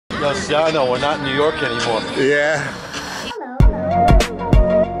Yo, see, I know, we're not in New York anymore. Yeah.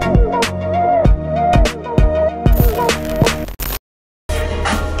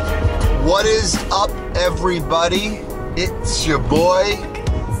 What is up, everybody? It's your boy,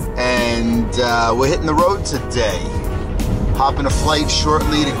 and we're hitting the road today. Hopping a flight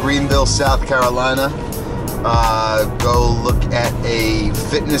shortly to Greenville, South Carolina. Go look at a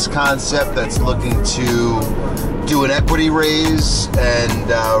fitness concept that's looking to do an equity raise and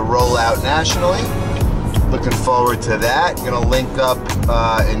roll out nationally. Looking forward to that. Gonna link up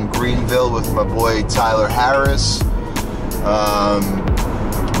in Greenville with my boy Tyler Harris.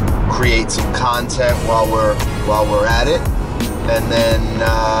 Create some content while we're at it, and then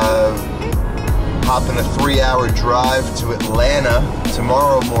hop in a 3-hour drive to Atlanta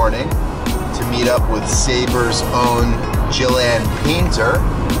tomorrow morning to meet up with Sabre's own Jillian Painter,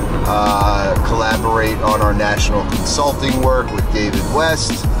 collaborate on our national consulting work with David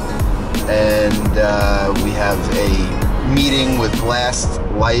West, and we have a meeting with Last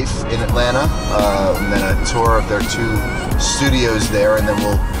Life in Atlanta, and then a tour of their 2 studios there, and then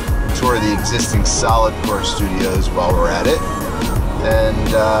we'll tour the existing Solid Core studios while we're at it,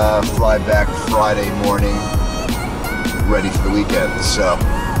 and fly back Friday morning ready for the weekend. So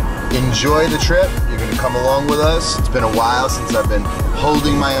enjoy the trip. You're going to come along with us. It's been a while since I've been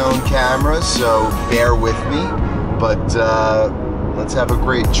holding my own camera, so bear with me, but let's have a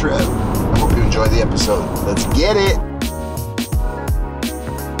great trip. I hope you enjoy the episode. Let's get it.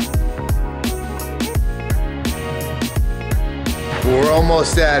 We're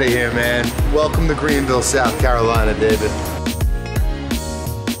almost out of here, man. Welcome to Greenville, South Carolina, David.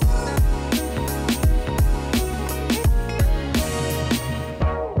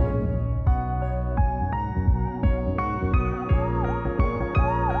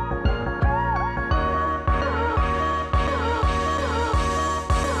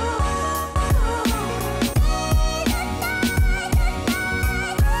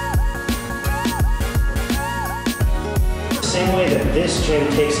 Same way that this gym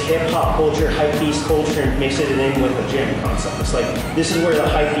takes hip-hop culture, hypebeast culture, and mixes it in with the gym concept. It's like, this is where the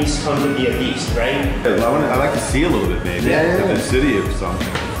hypebeast come to be a beast, right? Yeah, I like to see a little bit, maybe. Yeah. The city or something.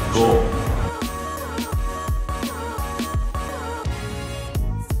 Cool.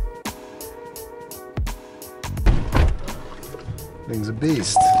 Thing's a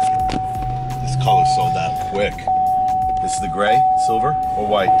beast. This color sold out quick. This is the gray, silver, or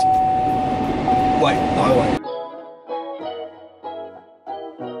white? White. Oh, white.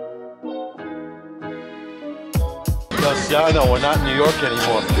 Yo, see, I know, we're not in New York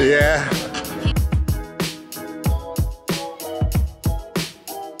anymore. Yeah.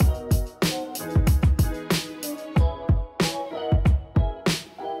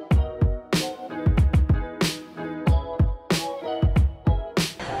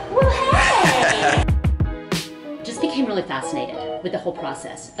 Just became really fascinated with the whole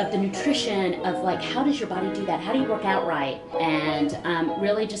process of the nutrition, of like, how does your body do that? How do you work out right? And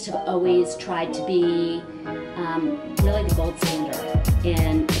really just have always tried to be really the gold standard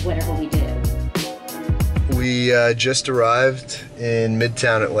in whatever we do. We just arrived in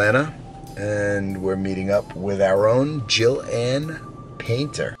Midtown Atlanta, and we're meeting up with our own Jillian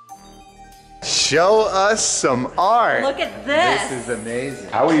Painter. Show us some art. Look at this. This is amazing.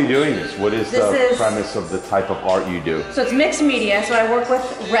 How are you doing this? What is the premise of the type of art you do? So it's mixed media, so I work with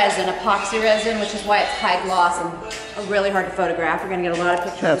resin, epoxy resin, which is why it's high gloss and really hard to photograph. We're gonna get a lot of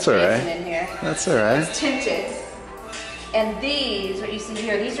pictures That's of all right. Jason in here. That's all right. It's tinted. And these, what you see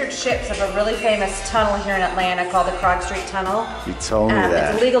here, these are chips of a really famous tunnel here in Atlanta called the Krog Street Tunnel. You told me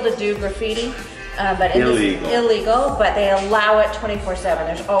that. It's illegal to do graffiti. But Illegal. But they allow it 24/7.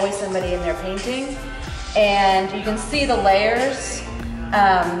 There's always somebody in there painting. And you can see the layers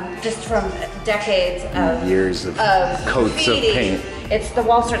just from decades of years of coats graffiti. of paint. It's the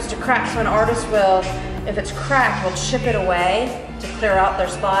wall starts to crack, so an artist will, if it's cracked, will chip it away to clear out their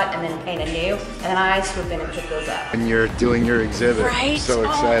spot and then paint anew. And then I swoop in and pick those up. And you're doing your exhibit. Right? So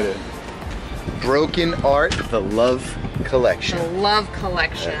excited. Broken Art, the Love Collection. The Love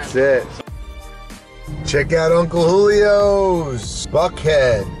Collection. That's it. Check out Uncle Julio's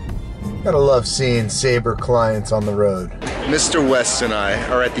Buckhead. Gotta love seeing Sabre clients on the road. Mr. West and I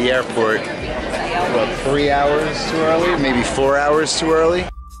are at the airport, what, 3 hours too early? Maybe 4 hours too early?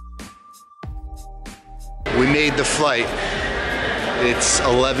 We made the flight. It's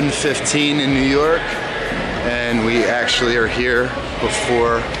 11:15 in New York, and we actually are here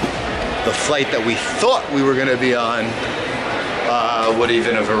before the flight that we thought we were gonna be on would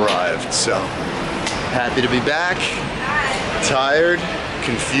even have arrived. So, happy to be back. Tired,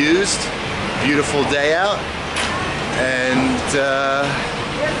 confused, beautiful day out, and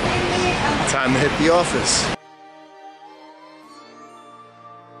Time to hit the office.